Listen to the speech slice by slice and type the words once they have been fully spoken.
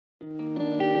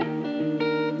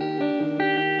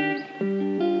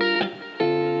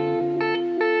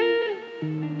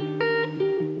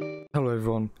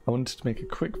to make a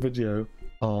quick video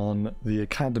on the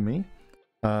Academy.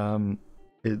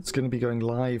 It's going to be going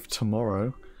live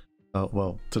tomorrow,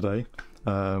 well, today,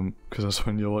 because that's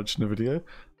when you're watching the video.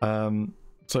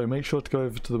 So make sure to go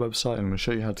over to the website. I'm going to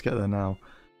show you how to get there now.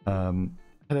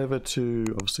 Head over to,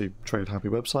 obviously, TradeHappy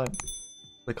website,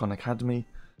 click on Academy,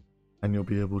 and you'll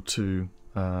be able to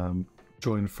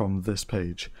join from this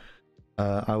page.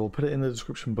 I will put it in the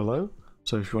description below,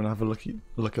 so if you want to have a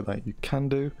look at that, you can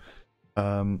do.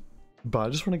 But I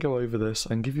just want to go over this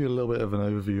and give you a little bit of an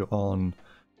overview on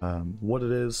what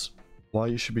it is, why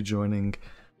you should be joining.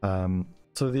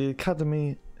 So the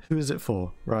Academy, who is it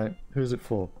for, right? Who is it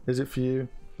for? Is it for you?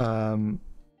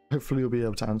 Hopefully you'll be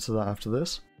able to answer that after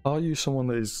this. Are you someone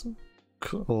that is,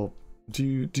 or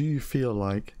do you feel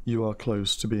like you are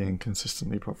close to being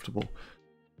consistently profitable?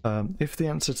 If the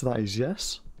answer to that is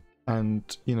yes,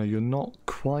 and you know you're not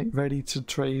quite ready to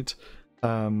trade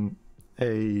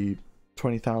a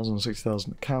 20,000,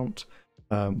 60,000 account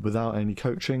without any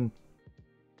coaching,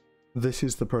 this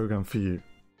is the program for you,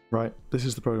 right? This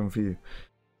is the program for you.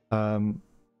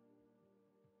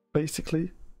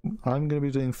 Basically, I'm going to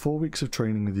be doing 4 weeks of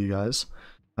training with you guys.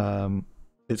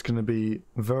 It's going to be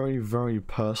very, very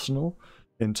personal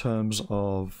in terms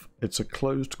of it's a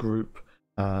closed group.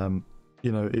 You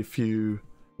know,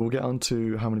 we'll get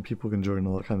onto how many people can join and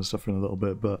all that kind of stuff in a little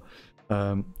bit, but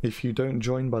if you don't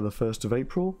join by the 1st of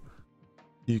April,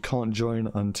 you can't join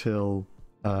until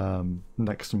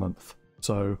next month.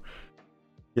 So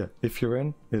yeah, if you're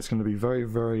in, it's going to be very,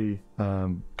 very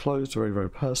closed, very, very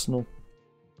personal.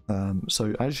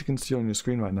 So as you can see on your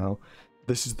screen right now,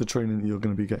 this is the training that you're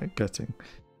going to be getting.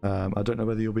 I don't know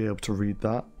whether you'll be able to read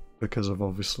that because of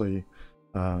obviously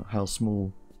how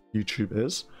small YouTube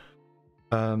is.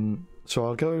 So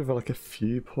I'll go over like a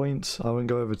few points. I won't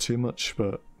go over too much,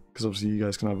 but because obviously you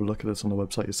guys can have a look at this on the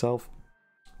website yourself.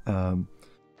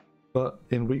 But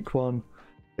in week 1,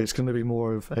 it's going to be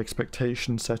more of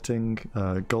expectation setting,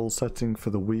 goal setting for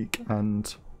the week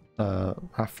and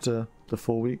after the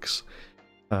 4 weeks.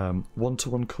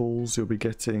 One-to-one calls, you'll be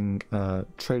getting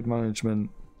trade management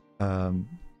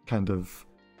kind of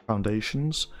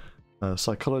foundations,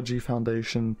 psychology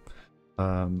foundation.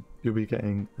 You'll be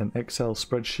getting an Excel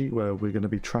spreadsheet where we're going to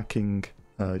be tracking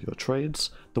your trades,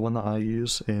 the one that I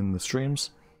use in the streams.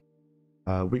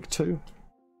 Week 2,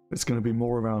 it's going to be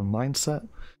more around mindset,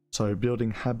 so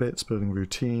building habits, building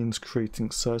routines,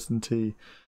 creating certainty,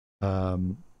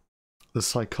 the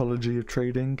psychology of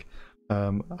trading,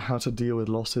 how to deal with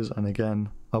losses, and again,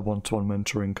 a one-to-one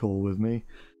mentoring call with me.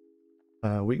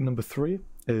 Week number 3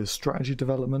 is strategy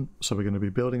development, so we're going to be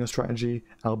building a strategy.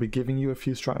 I'll be giving you a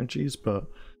few strategies, but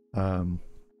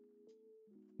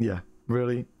yeah,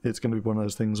 really, it's going to be one of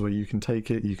those things where you can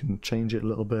take it, you can change it a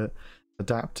little bit,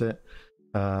 adapt it,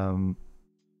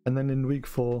 and then in week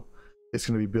 4, it's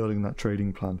going to be building that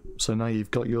trading plan. So now you've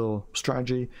got your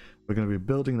strategy, we're going to be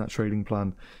building that trading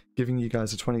plan, giving you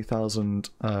guys a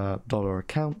 $20,000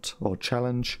 account or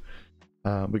challenge.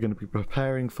 We're going to be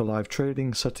preparing for live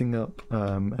trading, setting up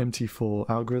MT4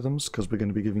 algorithms, because we're going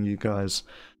to be giving you guys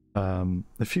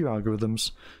a few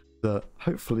algorithms that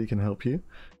hopefully can help you.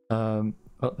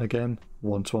 Again,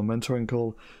 one-to-one mentoring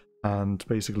call, and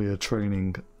basically a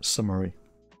training summary.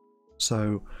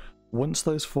 So once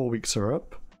those 4 weeks are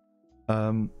up,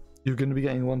 you're going to be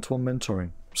getting one-to-one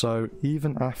mentoring. So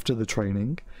even after the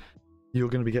training, you're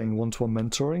going to be getting one-to-one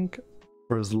mentoring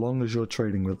for as long as you're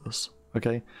trading with us,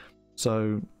 okay?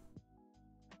 So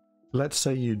let's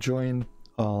say you join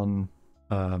on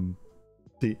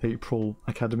the April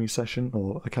Academy session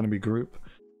or Academy group.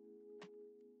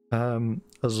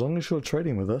 As long as you're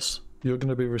trading with us, you're going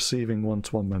to be receiving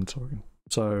one-to-one mentoring.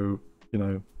 So, you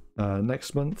know,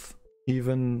 next month,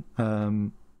 even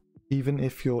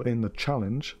if you're in the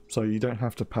challenge, so you don't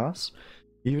have to pass,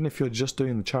 even if you're just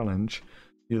doing the challenge,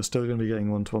 you're still going to be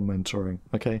getting one-to-one mentoring,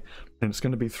 okay? And it's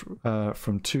going to be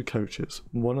from 2 coaches.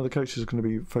 One of the coaches is going to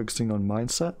be focusing on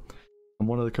mindset, and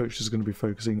one of the coaches is going to be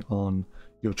focusing on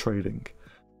your trading.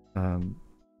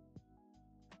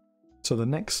 So the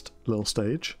next little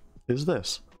stage is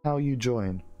this, how you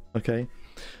join, okay?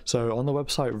 So on the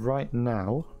website right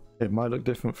now, it might look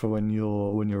different for when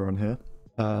you're on here,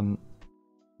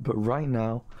 but right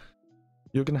now,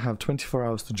 you're going to have 24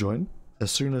 hours to join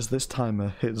as soon as this timer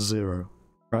hits 0.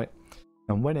 Right,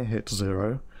 and when it hits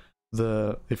 0,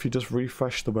 if you just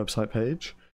refresh the website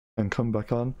page and come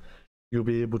back on, you'll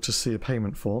be able to see a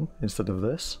payment form instead of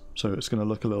this, so it's going to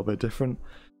look a little bit different.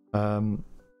 And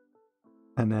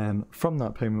then from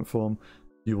that payment form,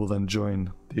 you will then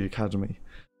join the Academy,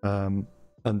 and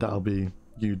that'll be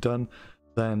you done.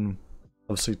 Then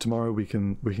obviously tomorrow we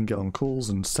can get on calls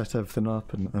and set everything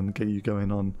up and get you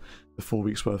going on the 4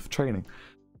 weeks worth of training.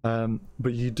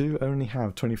 But you do only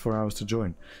have 24 hours to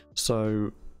join.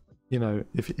 So, you know,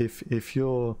 if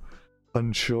you're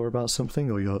unsure about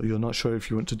something, or you're not sure if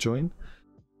you want to join,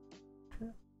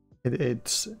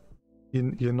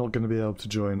 you're not going to be able to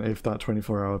join if that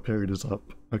 24-hour period is up.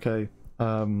 Okay,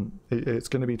 it's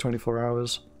going to be 24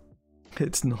 hours.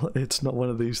 It's not one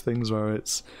of these things where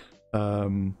it's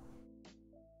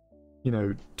you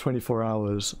know, 24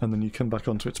 hours and then you come back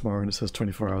onto it tomorrow and it says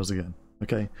 24 hours again.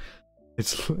 Okay,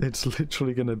 it's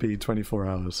literally going to be 24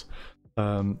 hours,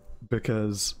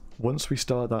 because once we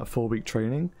start that 4-week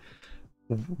training,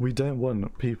 we don't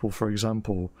want people, for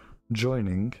example,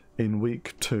 joining in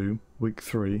week 2, week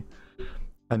 3,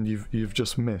 and you've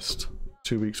just missed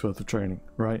 2 weeks worth of training,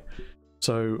 right?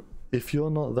 So if you're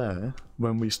not there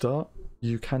when we start,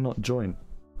 you cannot join.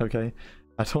 Okay,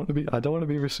 I don't want to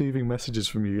be receiving messages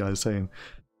from you guys saying,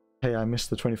 hey, I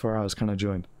missed the 24 hours, can I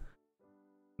join?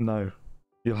 No,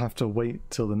 you'll have to wait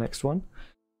till the next one,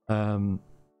 and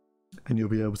you'll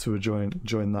be able to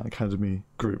join that academy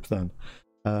group then.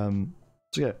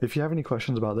 So yeah, if you have any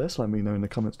questions about this, let me know in the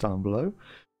comments down below.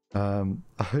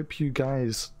 I hope you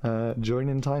guys join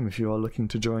in time if you are looking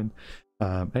to join.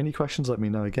 Any questions, let me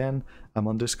know again. I'm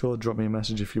on Discord, drop me a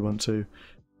message if you want to.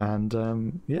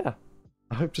 And yeah,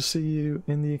 I hope to see you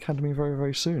in the academy very,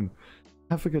 very soon.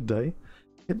 Have a good day.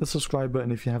 Hit the subscribe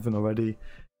button if you haven't already.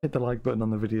 Hit the like button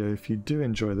on the video if you do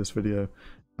enjoy this video.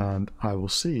 And I will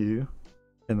see you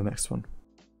in the next one.